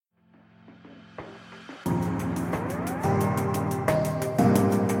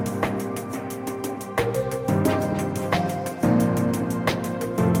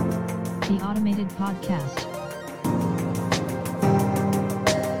Automated Podcast.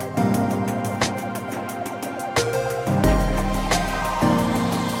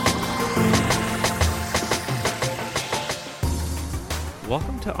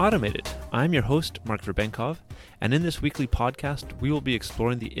 Welcome to Automated. I'm your host, Mark Verbenkov, and in this weekly podcast, we will be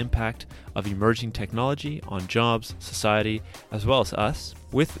exploring the impact of emerging technology on jobs, society, as well as us,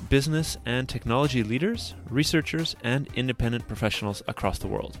 with business and technology leaders, researchers, and independent professionals across the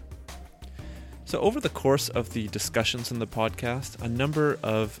world. So over the course of the discussions in the podcast, a number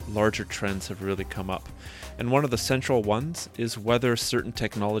of larger trends have really come up. And one of the central ones is whether certain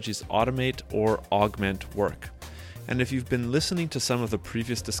technologies automate or augment work. And if you've been listening to some of the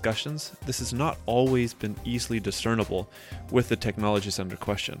previous discussions, this has not always been easily discernible with the technologies under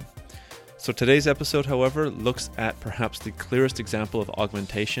question. So today's episode, however, looks at perhaps the clearest example of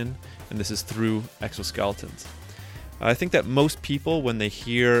augmentation, and this is through exoskeletons. I think that most people, when they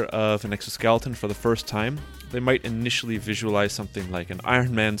hear of an exoskeleton for the first time, they might initially visualize something like an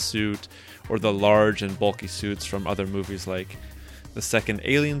Iron Man suit or the large and bulky suits from other movies like the second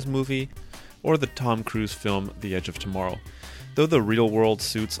Aliens movie, or the Tom Cruise film The Edge of Tomorrow. Though the real-world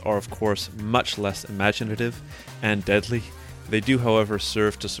suits are of course much less imaginative and deadly, they do however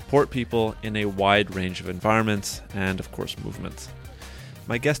serve to support people in a wide range of environments and of course movements.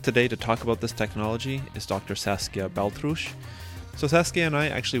 My guest today to talk about this technology is Dr. Saskia Baltrusch. So Saskia and I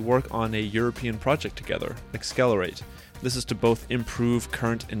actually work on a European project together, Accelerate. This is to both improve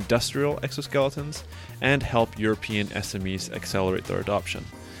current industrial exoskeletons and help European SMEs accelerate their adoption.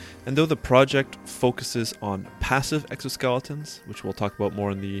 And though the project focuses on passive exoskeletons, which we'll talk about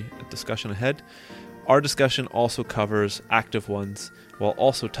more in the discussion ahead, our discussion also covers active ones, while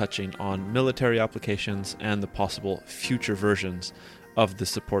also touching on military applications and the possible future versions of this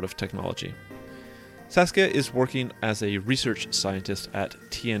supportive technology. Saskia is working as a research scientist at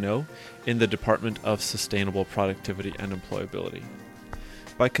TNO in the Department of Sustainable Productivity and Employability.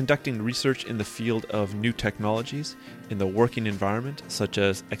 By conducting research in the field of new technologies in the working environment, such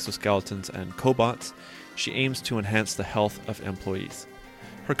as exoskeletons and cobots, she aims to enhance the health of employees.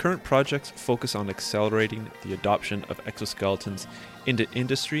 Her current projects focus on accelerating the adoption of exoskeletons into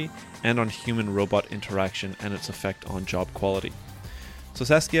industry and on human-robot interaction and its effect on job quality. So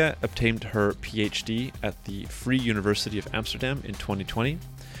Saskia obtained her PhD at the Free University of Amsterdam in 2020.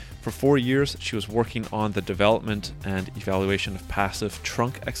 For 4 years, she was working on the development and evaluation of passive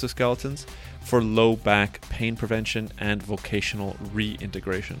trunk exoskeletons for low back pain prevention and vocational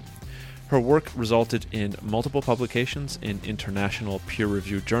reintegration. Her work resulted in multiple publications in international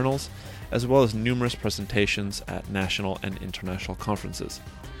peer-reviewed journals, as well as numerous presentations at national and international conferences.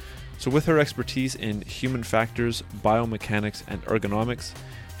 So with her expertise in human factors, biomechanics, and ergonomics,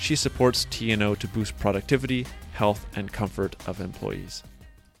 she supports TNO to boost productivity, health, and comfort of employees.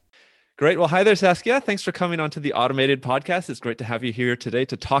 Great. Well, hi there, Saskia. Thanks for coming onto the Automated Podcast. It's great to have you here today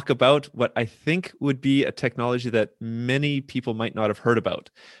to talk about what I think would be a technology that many people might not have heard about,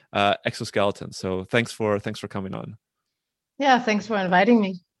 exoskeletons. So thanks for coming on. Yeah, thanks for inviting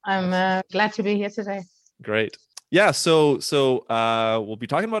me. I'm glad to be here today. Great. Yeah. So we'll be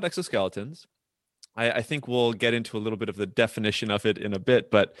talking about exoskeletons. I think we'll get into a little bit of the definition of it in a bit,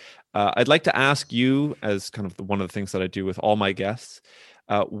 but I'd like to ask you, as kind of one of the things that I do with all my guests,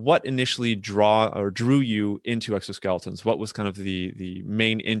 what initially drew you into exoskeletons? What was kind of the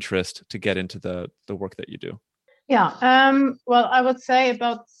main interest to get into the work that you do? Yeah, well, I would say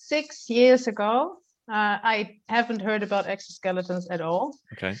about 6 years ago, I haven't heard about exoskeletons at all.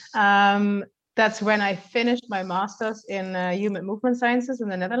 Okay. That's when I finished my master's in human movement sciences in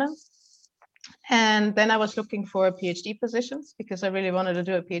the Netherlands. And then I was looking for PhD positions because I really wanted to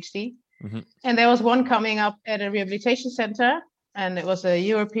do a PhD. Mm-hmm. And there was one coming up at a rehabilitation center. And it was a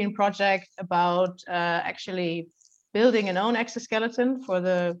European project about actually building an own exoskeleton for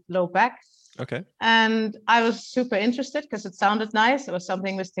the low back. Okay. And I was super interested because it sounded nice. It was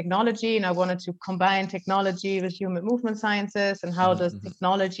something with technology, and I wanted to combine technology with human movement sciences and how does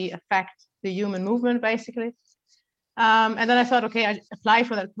technology affect the human movement, basically. And then I thought, okay, I apply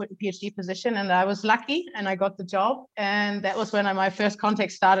for that PhD position, and I was lucky, and I got the job. And that was when my first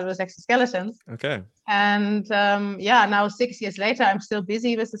contact started with exoskeletons. Okay. And now 6 years later, I'm still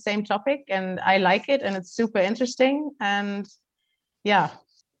busy with the same topic, and I like it, and it's super interesting. And yeah.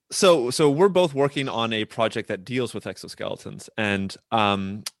 So we're both working on a project that deals with exoskeletons, and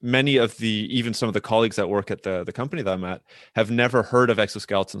even some of the colleagues that work at the company that I'm at have never heard of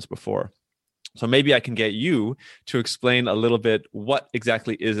exoskeletons before. So maybe I can get you to explain a little bit what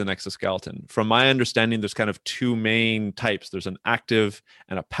exactly is an exoskeleton. From my understanding, there's kind of two main types. There's an active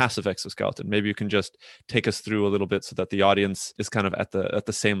and a passive exoskeleton. Maybe you can just take us through a little bit so that the audience is kind of at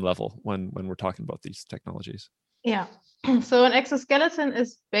the same level when we're talking about these technologies. Yeah. So an exoskeleton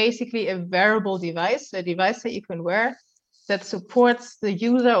is basically a wearable device, a device that you can wear that supports the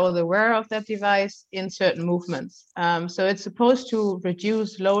user or the wearer of that device in certain movements. So it's supposed to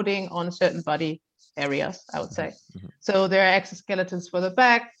reduce loading on certain body areas, I would say. Mm-hmm. So there are exoskeletons for the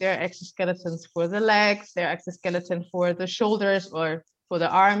back, there are exoskeletons for the legs, there are exoskeletons for the shoulders or for the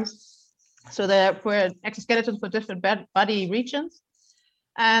arms. So there are exoskeletons for different body regions.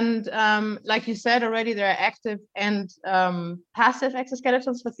 And like you said already, there are active and passive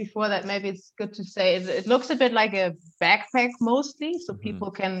exoskeletons. But before that, maybe it's good to say it looks a bit like a backpack mostly, so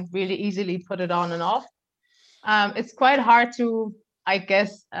people can really easily put it on and off. It's quite hard to, I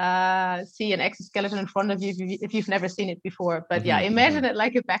guess, see an exoskeleton in front of you if you've never seen it before. But yeah, imagine it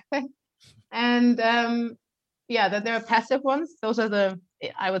like a backpack. And yeah, that there are passive ones. Those are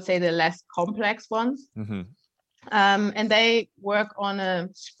I would say, the less complex ones. And they work on a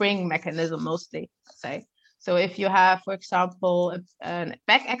spring mechanism mostly, let's say. So if you have, for example, a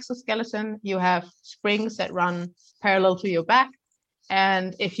back exoskeleton, you have springs that run parallel to your back.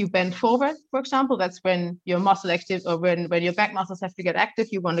 And if you bend forward, for example, that's when your muscle active, or when your back muscles have to get active,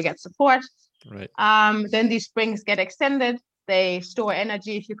 you want to get support. Right. Then these springs get extended. They store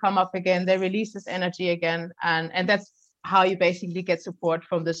energy. If you come up again, they release this energy again. And that's how you basically get support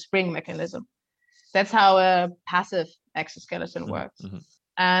from the spring mechanism. That's how a passive exoskeleton works.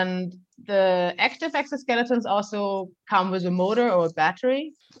 And the active exoskeletons also come with a motor or a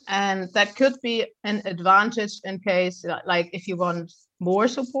battery. And that could be an advantage in case, like if you want more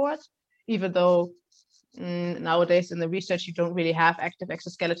support, even though nowadays in the research, you don't really have active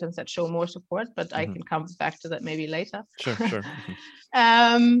exoskeletons that show more support, but I can come back to that maybe later. Sure.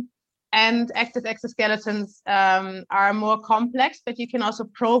 And active exoskeletons are more complex, but you can also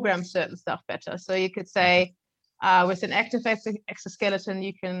program certain stuff better. So you could say with an active exoskeleton,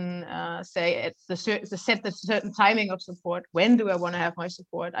 you can say set the certain timing of support. When do I want to have my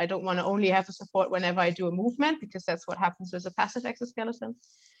support? I don't want to only have a support whenever I do a movement, because that's what happens with a passive exoskeleton.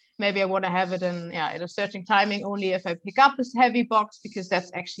 Maybe I want to have it at a certain timing only if I pick up this heavy box, because that's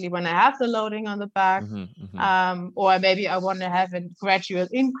actually when I have the loading on the back. Or maybe I want to have a gradual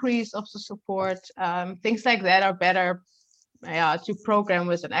increase of the support. Things like that are better to program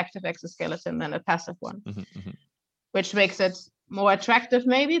with an active exoskeleton than a passive one, which makes it more attractive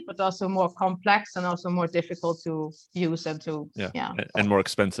maybe, but also more complex and also more difficult to use and and more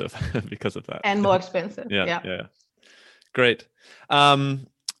expensive because of that. And more expensive. Yeah. Great.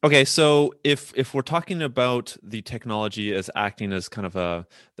 Okay, so if we're talking about the technology as acting as kind of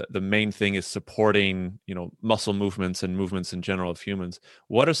the main thing is supporting, muscle movements and movements in general of humans,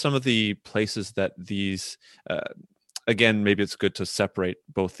 what are some of the places that these, again, maybe it's good to separate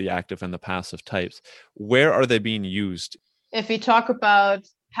both the active and the passive types. Where are they being used? If we talk about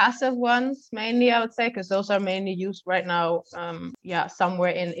passive ones, mainly, I would say, because those are mainly used right now,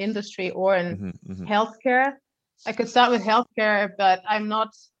 somewhere in industry or in healthcare. I could start with healthcare, but I'm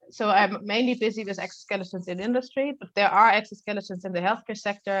mainly busy with exoskeletons in industry, but there are exoskeletons in the healthcare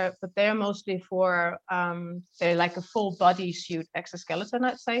sector, but they're mostly for, they're like a full body suit exoskeleton,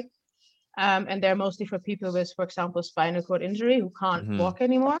 I'd say. And they're mostly for people with, for example, spinal cord injury who can't walk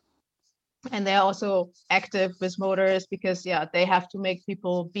anymore. And they're also active with motors because, they have to make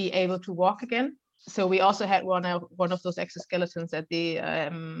people be able to walk again. So we also had one of those exoskeletons at the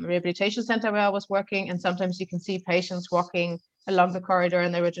rehabilitation center where I was working. And sometimes you can see patients walking along the corridor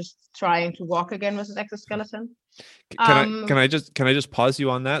and they were just trying to walk again with an exoskeleton. Can I just pause you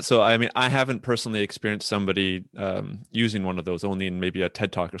on that? So, I mean, I haven't personally experienced somebody using one of those, only in maybe a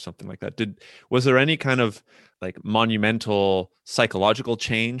TED Talk or something like that. Was there any kind of like monumental psychological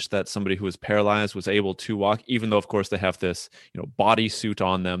change that somebody who was paralyzed was able to walk, even though, of course, they have this, body suit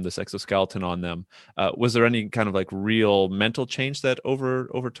on them, this exoskeleton on them? Was there any kind of like real mental change that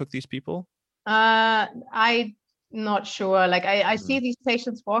overtook these people? I'm not sure. Like I see these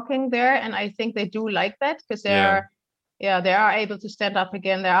patients walking there, and I think they do like that because they are able to stand up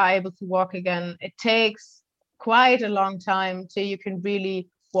again. They are able to walk again. It takes quite a long time till you can really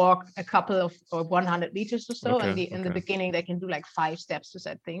walk a couple of or 100 meters or so. In the beginning, they can do like 5 steps to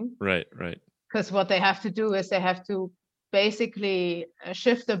that thing. Right. Because what they have to do is they have to basically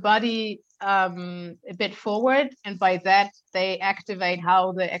shift the body a bit forward, and by that they activate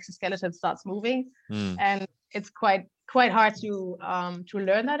how the exoskeleton starts moving. And it's quite hard to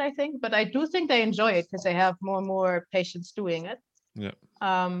learn that, I think, but I do think they enjoy it because they have more and more patients doing it. Yeah.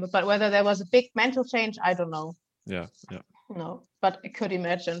 But whether there was a big mental change, I don't know. Yeah. Yeah. No, but I could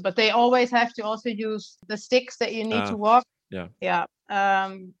imagine. But they always have to also use the sticks that you need to walk. Yeah. Yeah.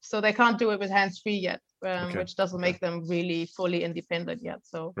 So they can't do it with hands-free yet, Okay. which doesn't make them really fully independent yet.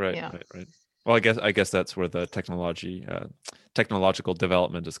 So Right. yeah. Right. Well, I guess that's where the technological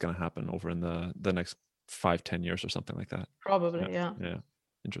development is going to happen over in the next 5-10 years or something like that. Probably. Yeah. Yeah.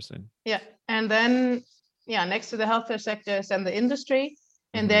 Interesting. Yeah. And then, next to the healthcare sector is then the industry.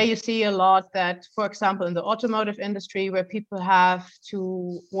 And there you see a lot that, for example, in the automotive industry, where people have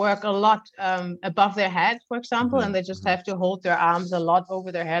to work a lot above their head, for example, and they just have to hold their arms a lot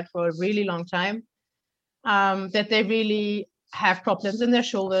over their head for a really long time, that they really have problems in their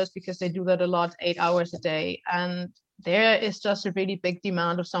shoulders because they do that a lot, 8 hours a day. And there is just a really big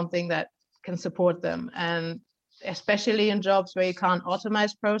demand of something that can support them. And especially in jobs where you can't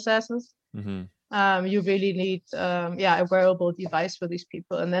automate processes, you really need a wearable device for these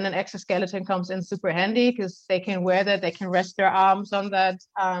people. And then an exoskeleton comes in super handy because they can wear that, they can rest their arms on that,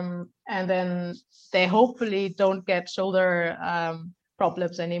 and then they hopefully don't get shoulder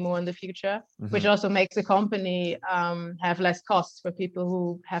problems anymore in the future, which also makes the company have less costs for people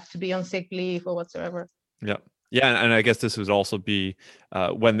who have to be on sick leave or whatsoever. Yeah. Yeah, and I guess this would also be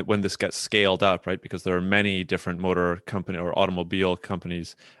when this gets scaled up, right? Because there are many different motor company or automobile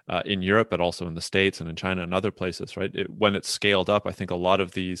companies in Europe, but also in the States and in China and other places, right? When it's scaled up, I think a lot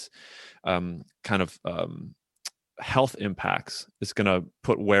of these health impacts is going to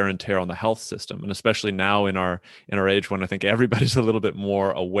put wear and tear on the health system, and especially now in our age, when I think everybody's a little bit more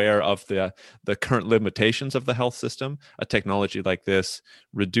aware of the current limitations of the health system. A technology like this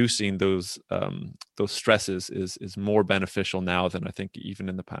reducing those stresses is more beneficial now than I think even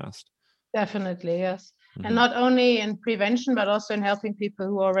in the past. Definitely, yes. And not only in prevention, but also in helping people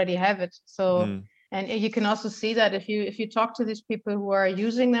who already have it. So and you can also see that if you talk to these people who are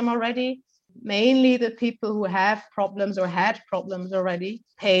using them already, mainly the people who have problems or had problems already,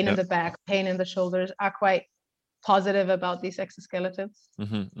 pain in the back, pain in the shoulders, are quite positive about these exoskeletons.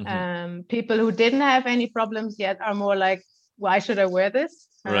 People who didn't have any problems yet are more like, why should I wear this?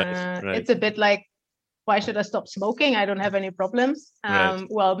 Right. It's a bit like, why should I stop smoking? I don't have any problems.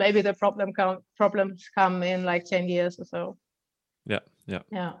 Well, maybe the problems come in like 10 years or so.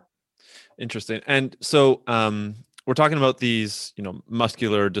 Yeah. Interesting. And so we're talking about these,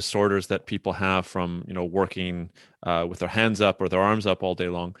 muscular disorders that people have from, working with their hands up or their arms up all day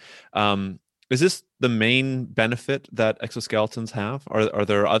long. Is this the main benefit that exoskeletons have? Are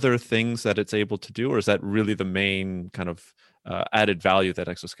there other things that it's able to do, or is that really the main kind of added value that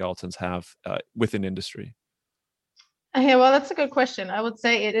exoskeletons have within industry? Yeah, well, that's a good question. I would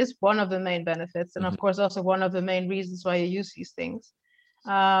say it is one of the main benefits, and of course also one of the main reasons why you use these things.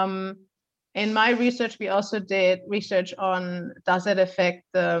 In my research, we also did research on, does it affect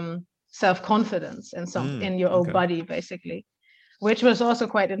self-confidence in your own body, basically, which was also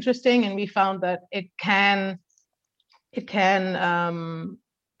quite interesting. And we found that it can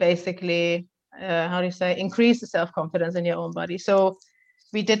basically, increase the self-confidence in your own body. So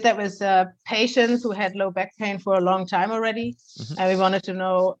we did that with patients who had low back pain for a long time already. And we wanted to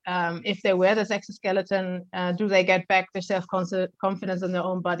know if they wear this exoskeleton, do they get back their self-confidence in their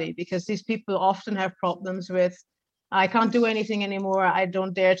own body? Because these people often have problems with, I can't do anything anymore. I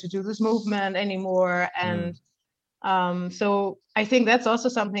don't dare to do this movement anymore. And so I think that's also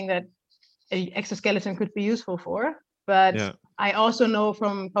something that an exoskeleton could be useful for. But I also know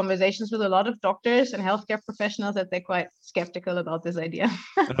from conversations with a lot of doctors and healthcare professionals that they're quite skeptical about this idea.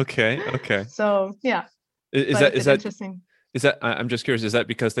 Okay. So yeah, is that interesting? Is that, I'm just curious, is that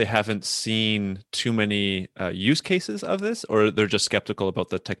because they haven't seen too many use cases of this, or they're just skeptical about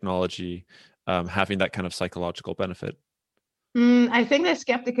the technology having that kind of psychological benefit? I think they're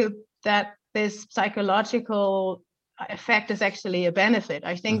skeptical that this psychological effect is actually a benefit.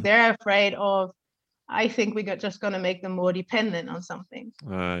 I think they're afraid of, I think we're just going to make them more dependent on something.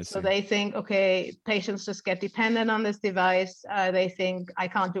 So they think, okay, patients just get dependent on this device. They think, I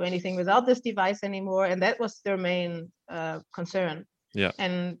can't do anything without this device anymore. And that was their main concern. Yeah.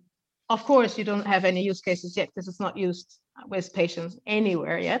 And of course, you don't have any use cases yet because it's not used with patients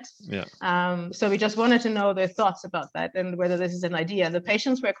anywhere yet. Yeah. So we just wanted to know their thoughts about that and whether this is an idea. The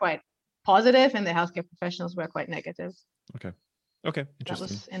patients were quite positive and the healthcare professionals were quite negative. Okay. Interesting. That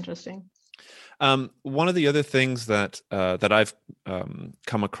was interesting. One of the other things that I've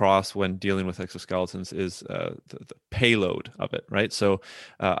come across when dealing with exoskeletons is the payload of it, right? So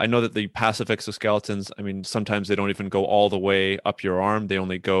I know that the passive exoskeletons, I mean, sometimes they don't even go all the way up your arm. They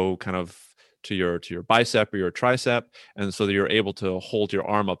only go kind of to your bicep or your tricep, and so that you're able to hold your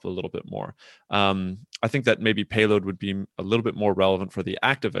arm up a little bit more. I think that maybe payload would be a little bit more relevant for the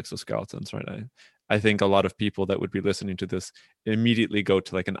active exoskeletons, right? I think a lot of people that would be listening to this immediately go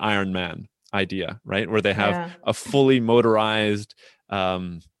to like an Iron Man idea, right? Where they have a fully motorized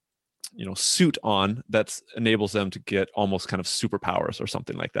suit on that enables them to get almost kind of superpowers or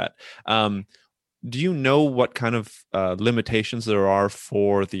something like that. Do you know what kind of limitations there are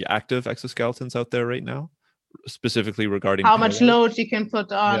for the active exoskeletons out there right now, specifically regarding how much load you can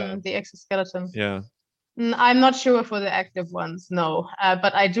put on the exoskeleton? Yeah. I'm not sure for the active ones, no.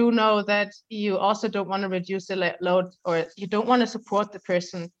 But I do know that you also don't want to reduce the load, or you don't want to support the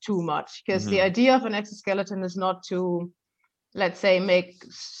person too much, because the idea of an exoskeleton is not to, let's say, make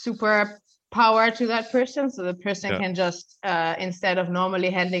super power to that person. So the person can just, instead of normally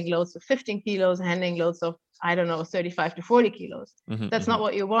handling loads of 15 kilos, handling loads of, 35 to 40 kilos. That's not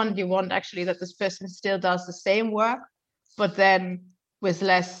what you want. You want actually that this person still does the same work, but then with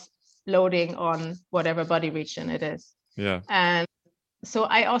less loading on whatever body region it is. And so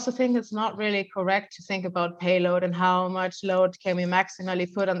I also think it's not really correct to think about payload and how much load can we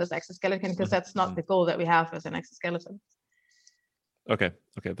maximally put on this exoskeleton, because that's not the goal that we have as an exoskeleton. Okay,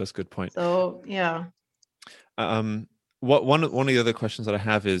 that's a good point. So yeah. One of the other questions that I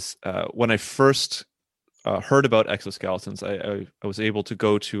have is, when I first heard about exoskeletons, I was able to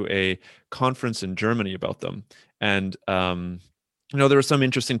go to a conference in Germany about them, and there were some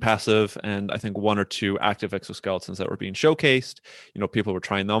interesting passive and I think one or two active exoskeletons that were being showcased. People were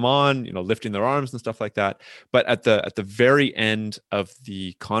trying them on, lifting their arms and stuff like that. But at the very end of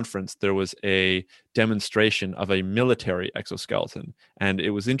the conference, there was a demonstration of a military exoskeleton, and it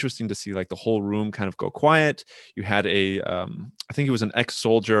was interesting to see like the whole room kind of go quiet. You had I think he was an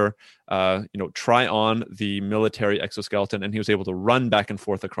ex-soldier, try on the military exoskeleton, and he was able to run back and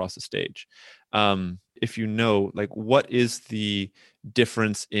forth across the stage. If what is the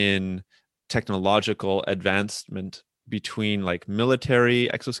difference in technological advancement between like military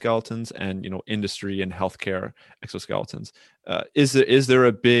exoskeletons and industry and healthcare exoskeletons? Is there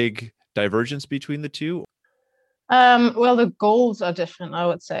a big divergence between the two? Well, the goals are different, I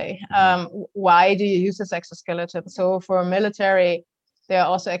would say. Why do you use this exoskeleton? So for military, there are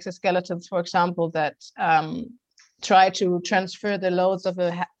also exoskeletons, for example, that try to transfer the loads of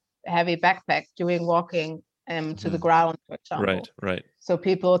a heavy backpack during walking to the ground, for example. Right. So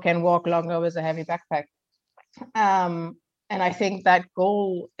people can walk longer with a heavy backpack. And I think that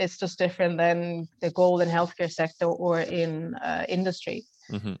goal is just different than the goal in healthcare sector or in industry.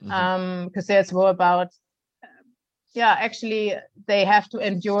 Because there's more about, actually they have to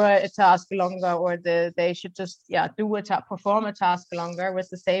endure a task longer, or they should just perform a task longer with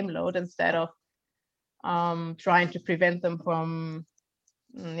the same load, instead of trying to prevent them from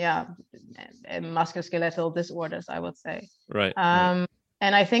musculoskeletal disorders, I would say. Right. And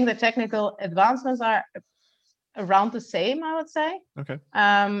I think the technical advancements are around the same, I would say. Okay.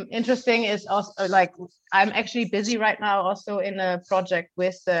 Interesting is also, like, I'm actually busy right now also in a project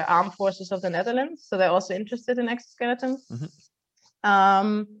with the Armed Forces of the Netherlands, so they're also interested in exoskeletons.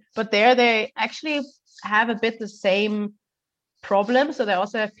 But there they actually have a bit the same problem. So they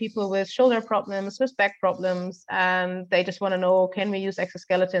also have people with shoulder problems, with back problems, and they just want to know, can we use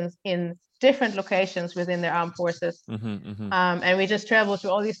exoskeletons in different locations within their armed forces? And we just travel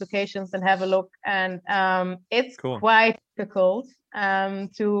to all these locations and have a look, and it's quite difficult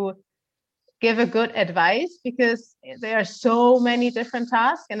to give a good advice, because there are so many different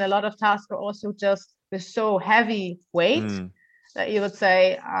tasks, and a lot of tasks are also just with so heavy weight that you would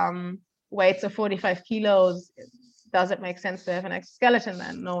say weights of 45 kilos. Does it make sense to have an exoskeleton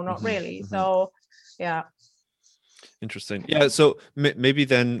then? No, not really. So, yeah. Interesting. Yeah. So maybe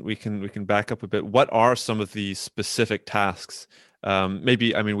then we can back up a bit. What are some of the specific tasks?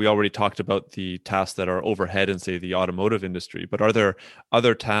 We already talked about the tasks that are overhead in, say, the automotive industry, but are there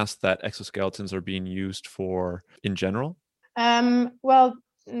other tasks that exoskeletons are being used for in general? Well,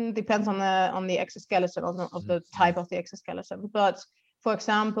 depends on the exoskeleton, of the type of the exoskeleton, but for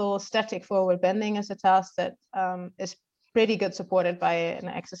example, static forward bending is a task that is pretty good supported by an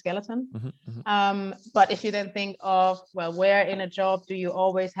exoskeleton. But if you then think of, well, where in a job do you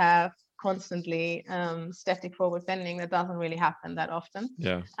always have constantly static forward bending? That doesn't really happen that often.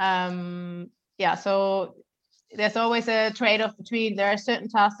 So there's always a trade-off between, there are certain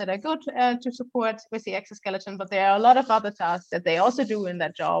tasks that are good to support with the exoskeleton, but there are a lot of other tasks that they also do in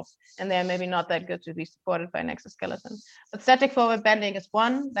that job, and they're maybe not that good to be supported by an exoskeleton. But static forward bending is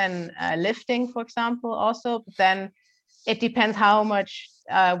one, then lifting, for example, also, but then it depends how much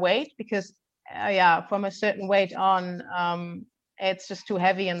weight, because from a certain weight on, it's just too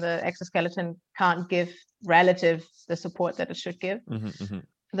heavy and the exoskeleton can't give relative the support that it should give.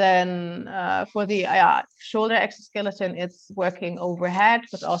 Then for the shoulder exoskeleton, it's working overhead,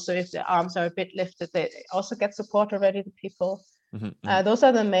 but also if the arms are a bit lifted, they also get support already, the people. Those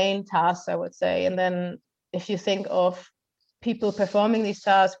are the main tasks, I would say. And then if you think of people performing these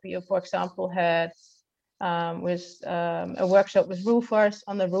tasks, we, for example, had a workshop with roofers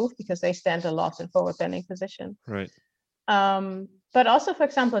on the roof because they stand a lot in forward bending position. Right. But also, for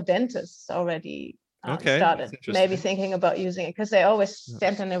example, dentists already started maybe thinking about using it because they always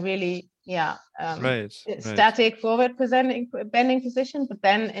stand in a really static forward bending position, but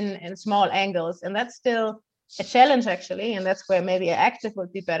then in small angles, and that's still a challenge actually, and that's where maybe active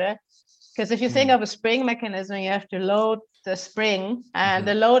would be better. Because if you think of a spring mechanism, you have to load the spring, and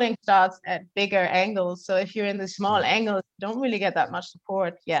the loading starts at bigger angles. So if you're in the small angles, you don't really get that much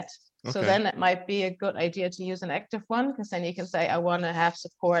support yet. So then it might be a good idea to use an active one, because then you can say, I want to have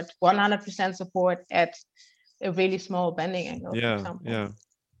support, 100% support at a really small bending angle, for example.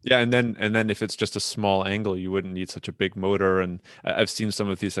 Yeah, and then if it's just a small angle, you wouldn't need such a big motor. And I've seen some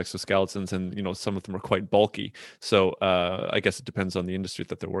of these exoskeletons, and some of them are quite bulky. So I guess it depends on the industry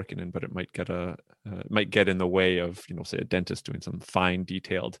that they're working in, but it might get in the way of say a dentist doing some fine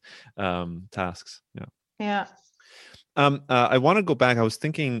detailed tasks. Yeah. I want to go back. I was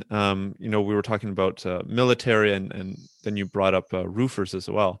thinking, we were talking about military, and then you brought up roofers as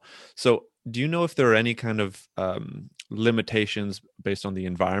well. So do you know if there are any kind of limitations based on the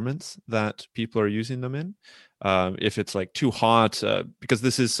environments that people are using them in? If it's like too hot, because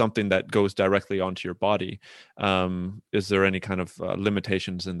this is something that goes directly onto your body, is there any kind of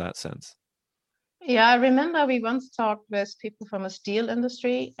limitations in that sense? Yeah, I remember we once talked with people from a steel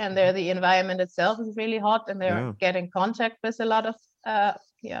industry, and there the environment itself is really hot, and they're getting contact with a lot of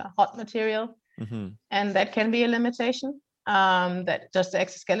hot material, and that can be a limitation. That just the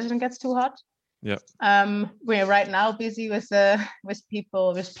exoskeleton gets too hot. Yeah. We're right now busy with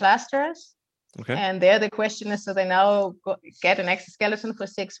people with plasterers. Okay. And there the question is, so they now get an exoskeleton for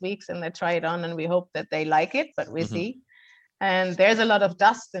 6 weeks and they try it on, and we hope that they like it, but we'll see. And there's a lot of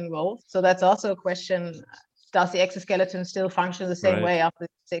dust involved. So that's also a question. Does the exoskeleton still function the same way after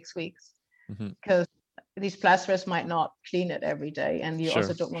 6 weeks? Because these plasterers might not clean it every day, and you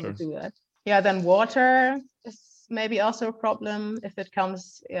also don't want to do that. Yeah, then water is maybe also a problem if it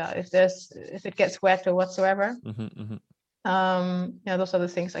comes, if it gets wet or whatsoever. Those are the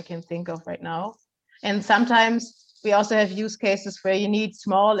things I can think of right now. And sometimes we also have use cases where you need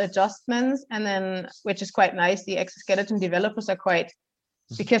small adjustments, and then, which is quite nice, the exoskeleton developers are quite,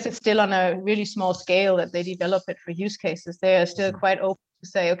 because it's still on a really small scale that they develop it for use cases, they are still quite open to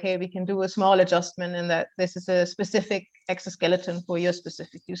say, okay, we can do a small adjustment, and that this is a specific exoskeleton for your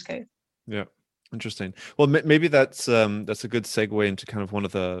specific use case. Yeah. Interesting. Well, maybe that's a good segue into kind of one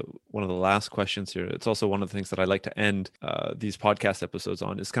of the last questions here. It's also one of the things that I like to end these podcast episodes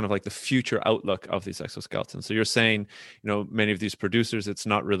on, is kind of like the future outlook of these exoskeletons. So you're saying, many of these producers, it's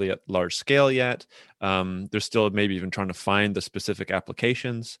not really at large scale yet. They're still maybe even trying to find the specific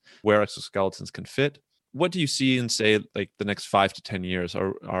applications where exoskeletons can fit. What do you see in, say, like the next 5 to 10 years?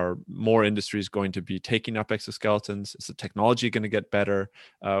 Are more industries going to be taking up exoskeletons? Is the technology going to get better?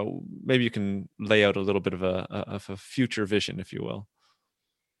 Maybe you can lay out a little bit of a future vision, if you will.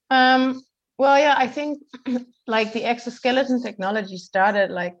 Well, yeah, I think like the exoskeleton technology started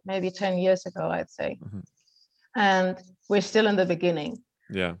like maybe 10 years ago, I'd say. And we're still in the beginning.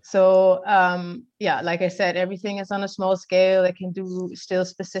 Yeah. So, like I said, everything is on a small scale. They can do still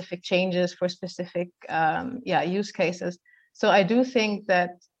specific changes for specific, use cases. So I do think that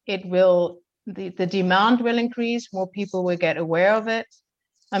the demand will increase. More people will get aware of it.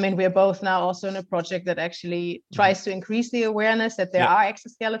 I mean, we're both now also in a project that actually tries to increase the awareness that there are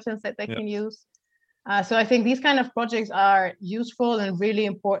exoskeletons that they can use. So I think these kind of projects are useful and really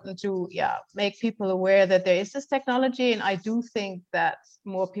important to make people aware that there is this technology. And I do think that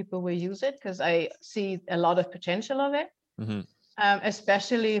more people will use it, because I see a lot of potential of it,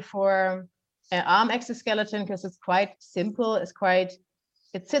 especially for an arm exoskeleton, because it's quite simple.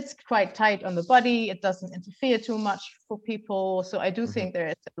 It sits quite tight on the body. It doesn't interfere too much for people. So I do think there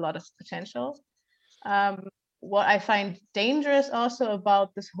is a lot of potential. What I find dangerous also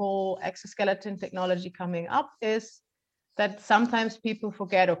about this whole exoskeleton technology coming up is that sometimes people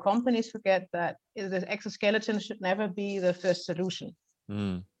forget, or companies forget, that the exoskeleton should never be the first solution.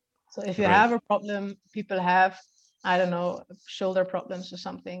 So if you have a problem, people have, I don't know, shoulder problems or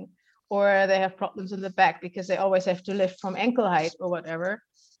something, or they have problems in the back because they always have to lift from ankle height or whatever,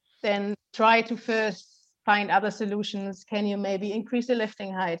 then try to first find other solutions. Can you maybe increase the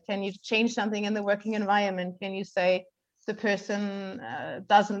lifting height? Can you change something in the working environment? Can you say, the person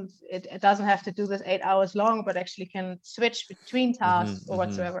doesn't have to do this 8 hours long, but actually can switch between tasks or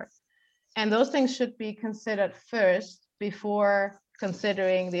whatsoever. And those things should be considered first before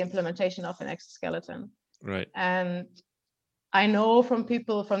considering the implementation of an exoskeleton. Right. And I know from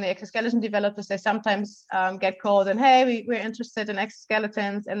people, from the exoskeleton developers, they sometimes get called and, hey, we're interested in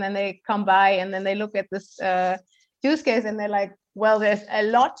exoskeletons. And then they come by and then they look at this use case and they're like, well, there's a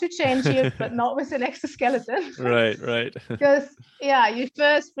lot to change here, but not with an exoskeleton. Right. Because, you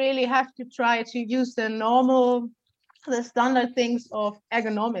first really have to try to use the standard things of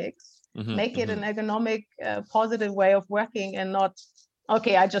ergonomics, make it an ergonomic, positive way of working, and not,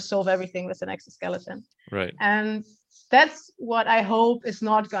 okay, I just solve everything with an exoskeleton. Right. And that's what I hope is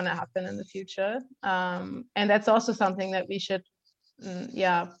not going to happen in the future. And that's also something that we should,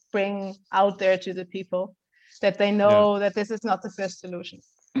 bring out there to the people, that they know that this is not the first solution.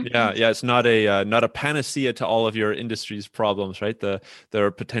 It's not a panacea to all of your industry's problems, right? There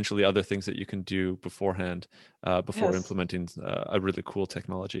are potentially other things that you can do beforehand, before implementing a really cool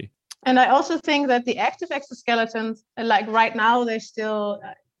technology. And I also think that the active exoskeletons, like right now, they're still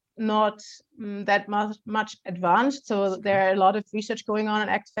not that much advanced. So there are a lot of research going on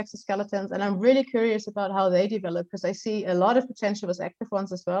active exoskeletons, and I'm really curious about how they develop, because I see a lot of potential with active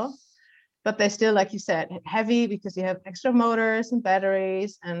ones as well. But they're still, like you said, heavy, because you have extra motors and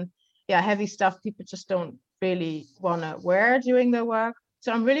batteries and heavy stuff people just don't really want to wear during their work.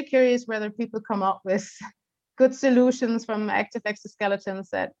 So I'm really curious whether people come up with good solutions from active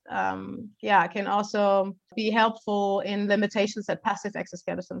exoskeletons that can also be helpful in limitations that passive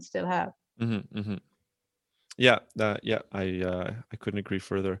exoskeletons still have. I couldn't agree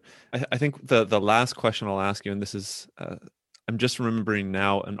further. I think the last question I'll ask you, and this is I'm just remembering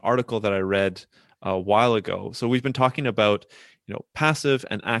now an article that I read a while ago. So we've been talking about, passive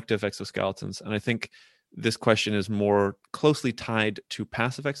and active exoskeletons, and I think this question is more closely tied to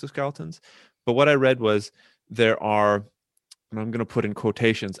passive exoskeletons. But what I read was there are, and I'm going to put in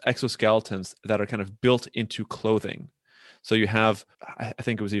quotations, exoskeletons that are kind of built into clothing. So you have, I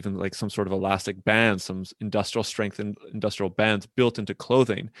think it was even like some sort of elastic band, some industrial strength and industrial bands built into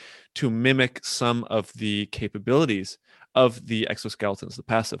clothing to mimic some of the capabilities of the exoskeletons, the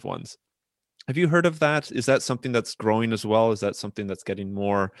passive ones. Have you heard of that? Is that something that's growing as well? Is that something that's getting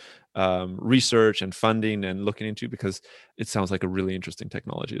more research and funding and looking into? Because it sounds like a really interesting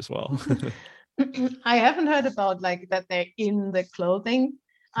technology as well. I haven't heard about like that they're in the clothing.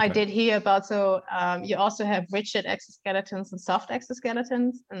 Okay. I did hear about, you also have rigid exoskeletons and soft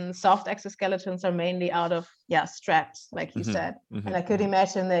exoskeletons, and soft exoskeletons are mainly out of straps, like you said. And I could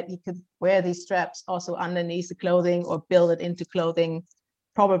imagine that you could wear these straps also underneath the clothing or build it into clothing,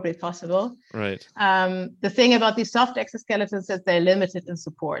 probably possible. Right. The thing about these soft exoskeletons is they're limited in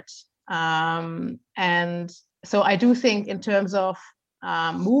support. And so I do think in terms of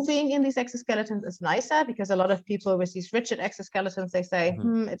moving in these exoskeletons is nicer, because a lot of people with these rigid exoskeletons, they say,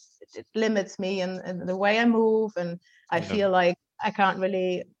 it limits me in the way I move, and I feel like I can't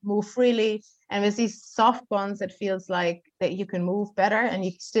really move freely. And with these soft ones, it feels like that you can move better and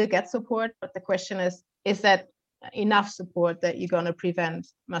you still get support. But the question is that enough support that you're going to prevent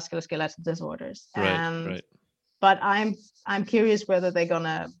musculoskeletal disorders? Right. But I'm curious whether they're going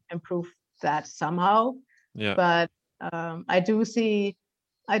to improve that somehow. Yeah. But I do see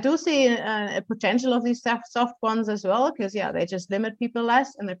a potential of these soft ones as well, because they just limit people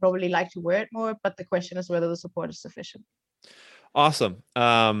less, and they probably like to wear it more. But the question is whether the support is sufficient. Awesome.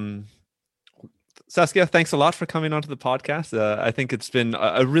 Saskia, thanks a lot for coming onto the podcast. I think it's been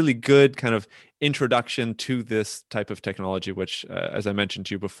a really good kind of introduction to this type of technology, which, as I mentioned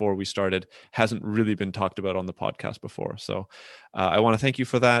to you before we started, hasn't really been talked about on the podcast before. So I want to thank you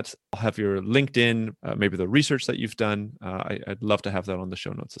for that. I'll have your LinkedIn, maybe the research that you've done. I'd love to have that on the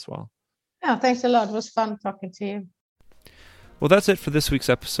show notes as well. Yeah, thanks a lot. It was fun talking to you. Well, that's it for this week's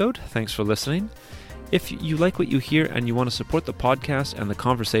episode. Thanks for listening. If you like what you hear and you want to support the podcast and the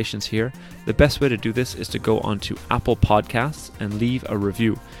conversations here, the best way to do this is to go onto Apple Podcasts and leave a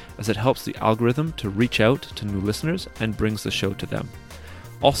review, as it helps the algorithm to reach out to new listeners and brings the show to them.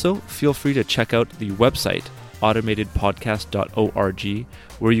 Also, feel free to check out the website, automatedpodcast.org,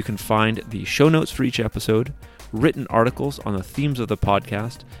 where you can find the show notes for each episode, written articles on the themes of the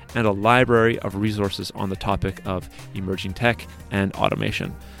podcast, and a library of resources on the topic of emerging tech and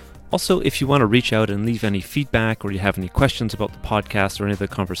automation. Also, if you want to reach out and leave any feedback, or you have any questions about the podcast or any of the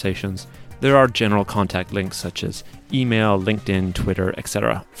conversations, there are general contact links such as email, LinkedIn, Twitter,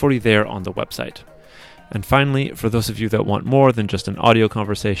 etc. for you there on the website. And finally, for those of you that want more than just an audio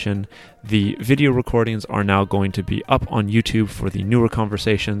conversation, the video recordings are now going to be up on YouTube for the newer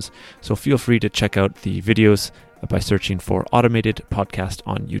conversations, so feel free to check out the videos by searching for Automated Podcast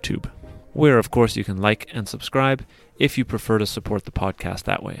on YouTube, where, of course, you can like and subscribe if you prefer to support the podcast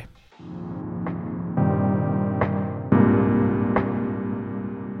that way.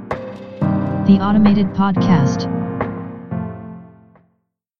 The Automated Podcast.